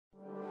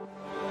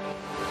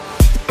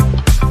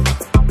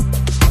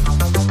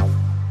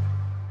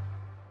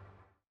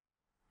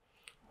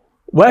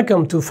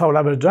Welcome to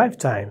FAULHABER Drive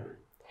Time.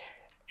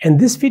 In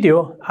this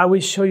video, I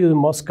will show you the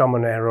most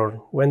common error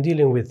when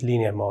dealing with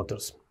linear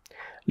motors.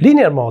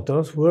 Linear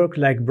motors work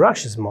like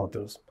brushless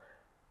motors.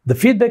 The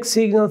feedback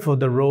signal for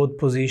the road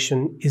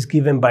position is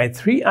given by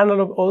 3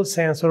 analog oil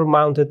sensors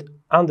mounted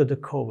under the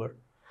cover.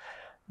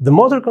 The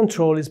motor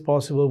control is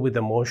possible with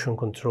a motion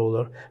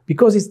controller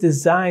because it's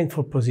designed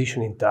for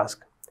positioning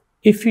tasks.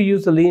 If you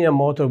use a linear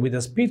motor with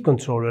a speed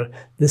controller,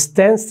 the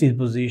standstill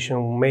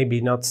position may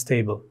be not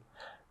stable.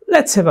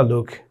 Let's have a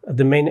look at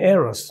the main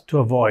errors to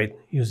avoid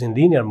using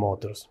linear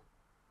motors.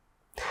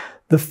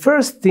 The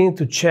first thing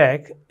to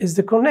check is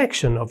the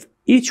connection of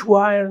each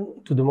wire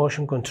to the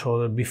motion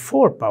controller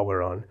before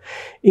power on.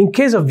 In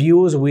case of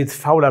use with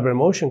FAULHABER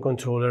motion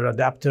controller,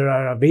 adapters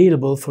are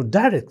available for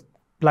direct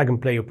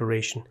plug-and-play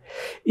operation.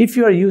 If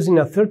you are using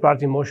a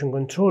third-party motion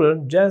controller,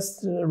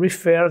 just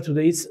refer to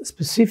its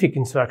specific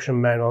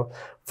instruction manual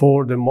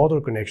for the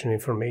motor connection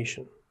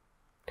information.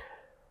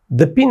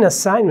 The pin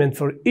assignment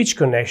for each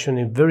connection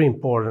is very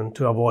important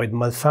to avoid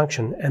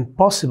malfunction and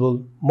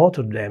possible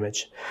motor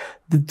damage.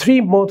 The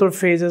 3 motor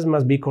phases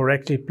must be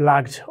correctly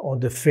plugged on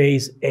the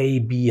phase A,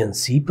 B, and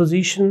C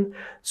position.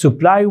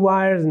 Supply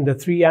wires and the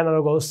 3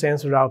 analog oil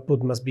sensor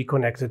output must be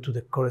connected to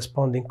the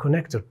corresponding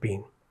connector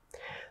pin.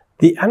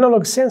 The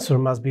analog sensor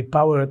must be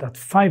powered at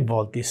 5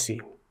 volt DC.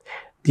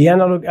 The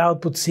analog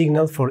output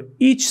signal for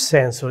each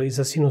sensor is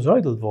a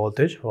sinusoidal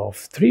voltage of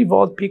 3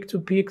 volt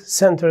peak-to-peak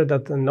centered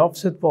at an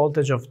offset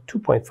voltage of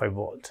 2.5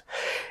 volt.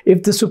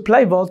 If the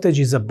supply voltage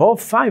is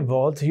above 5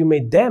 volt, you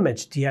may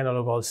damage the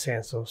analog oil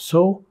sensor,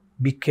 so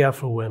be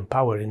careful when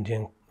powering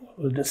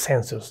the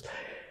sensors.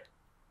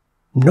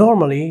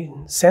 Normally,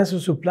 sensor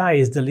supply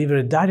is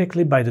delivered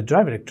directly by the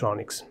drive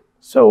electronics,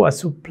 so a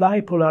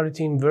supply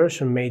polarity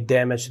inversion may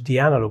damage the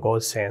analog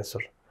oil sensor.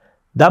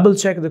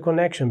 Double-check the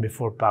connection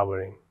before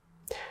powering.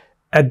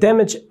 A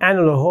damaged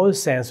analog oil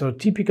sensor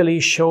typically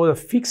shows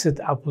a fixed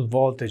output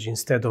voltage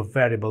instead of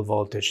variable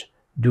voltage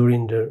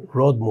during the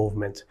road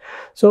movement,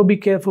 so be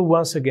careful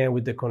once again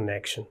with the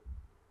connection.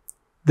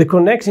 The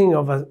connecting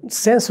of a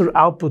sensor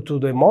output to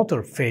the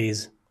motor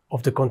phase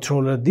of the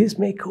controller, this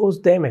may cause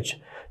damage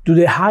to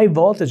the high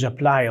voltage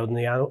applied on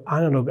the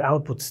analog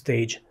output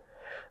stage.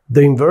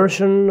 The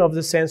inversion of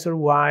the sensor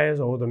wires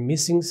or the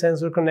missing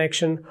sensor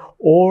connection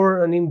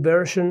or an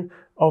inversion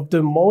of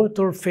the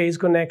motor phase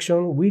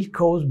connection will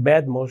cause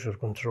bad motor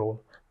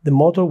control. The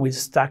motor will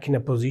stuck in a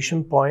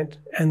position point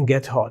and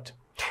get hot.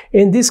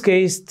 In this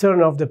case,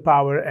 turn off the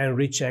power and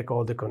recheck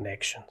all the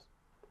connections.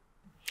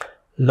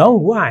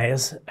 Long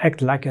wires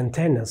act like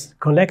antennas,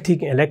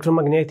 collecting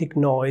electromagnetic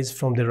noise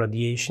from the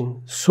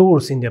radiation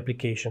source in the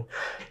application.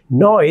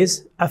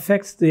 Noise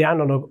affects the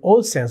analog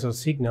oil sensor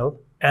signal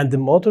and the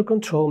motor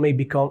control may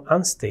become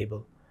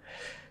unstable.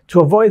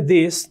 To avoid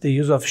this, the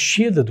use of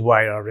shielded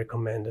wire are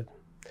recommended.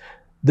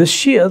 The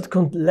shield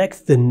collects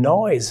the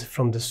noise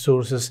from the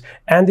sources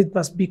and it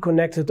must be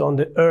connected on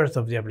the earth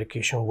of the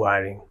application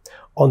wiring.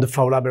 On the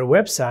FAULHABER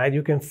website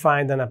you can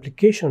find an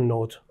application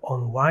note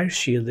on wire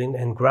shielding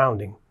and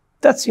grounding.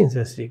 That's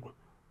interesting.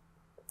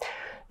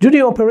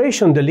 During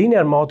operation, the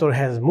linear motor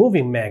has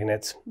moving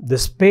magnets. The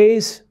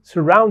space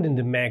surrounding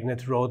the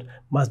magnet rod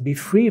must be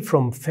free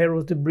from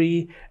ferro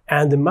debris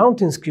and the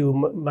mounting screw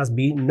must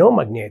be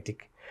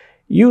non-magnetic.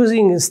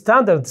 Using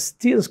standard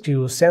steel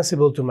screws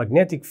sensible to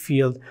magnetic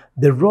field,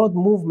 the rod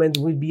movement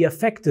will be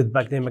affected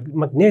by the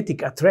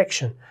magnetic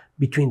attraction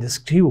between the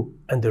screw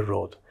and the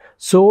rod.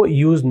 So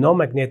use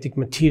non-magnetic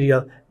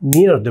material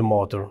near the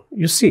motor.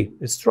 You see,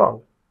 it's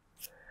strong.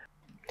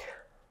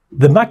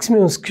 The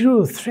maximum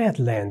screw thread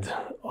length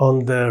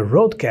on the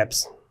rod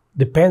caps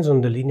depends on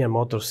the linear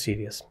motor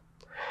series.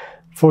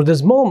 For the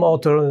small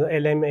motor,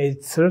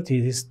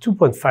 LM830 is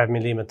 2.5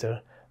 mm.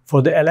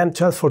 For the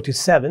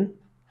LM1247,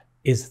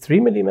 is 3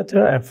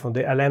 mm and for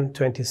the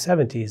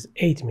LM2070 is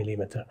 8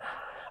 mm.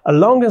 A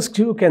longer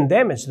screw can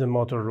damage the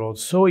motor rod,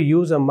 so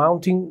use a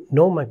mounting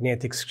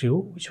non-magnetic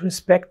screw which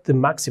respects the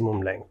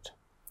maximum length.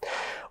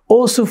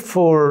 Also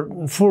for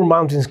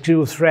mounting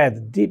screw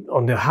thread deep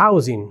on the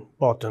housing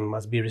bottom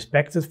must be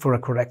respected for a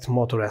correct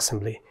motor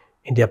assembly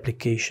in the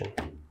application.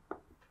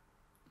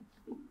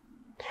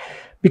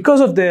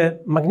 Because of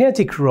the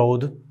magnetic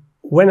rod,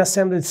 when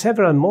assembling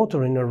several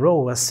motors in a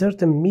row, a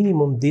certain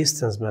minimum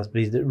distance must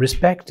be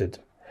respected.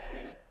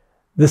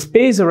 The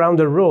space around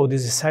the rod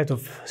is a site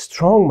of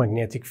strong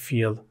magnetic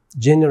field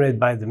generated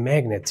by the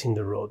magnets in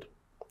the rod.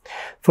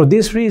 For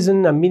this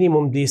reason, a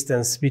minimum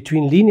distance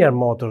between linear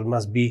motors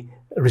must be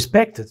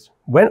respected.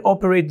 When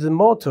operating the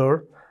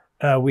motor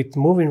with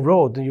moving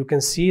rod, you can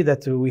see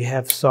that we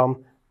have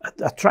some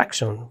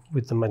attraction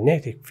with the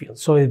magnetic field,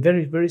 so it's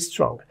very, very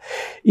strong.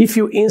 If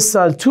you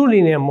install 2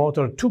 linear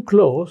motors too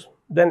close,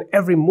 then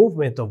every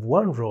movement of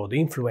one rod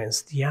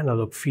influences the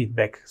analog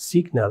feedback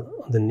signal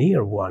on the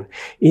near one,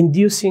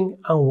 inducing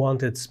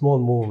unwanted small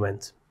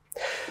movements.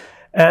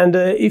 And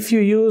if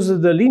you use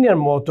the linear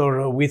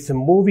motor with a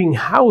moving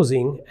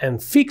housing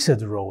and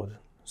fixed rod,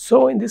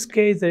 So in this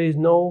case, there is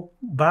no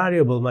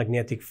variable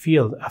magnetic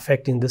field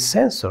affecting the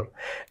sensor,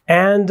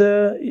 and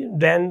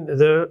then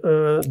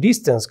the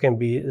distance can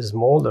be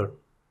smaller.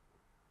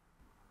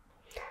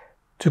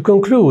 To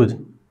conclude,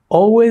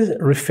 always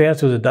refer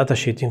to the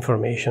datasheet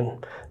information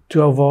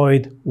to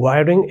avoid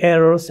wiring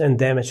errors and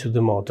damage to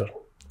the motor.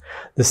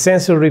 The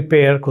sensor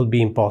repair could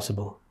be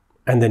impossible,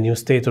 and the new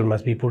stator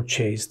must be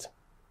purchased.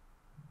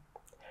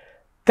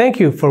 Thank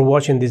you for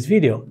watching this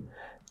video.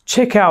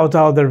 Check out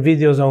other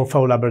videos on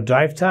FAULHABER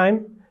Drive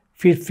Time.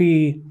 Feel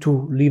free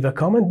to leave a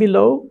comment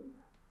below.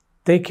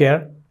 Take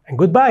care and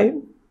goodbye!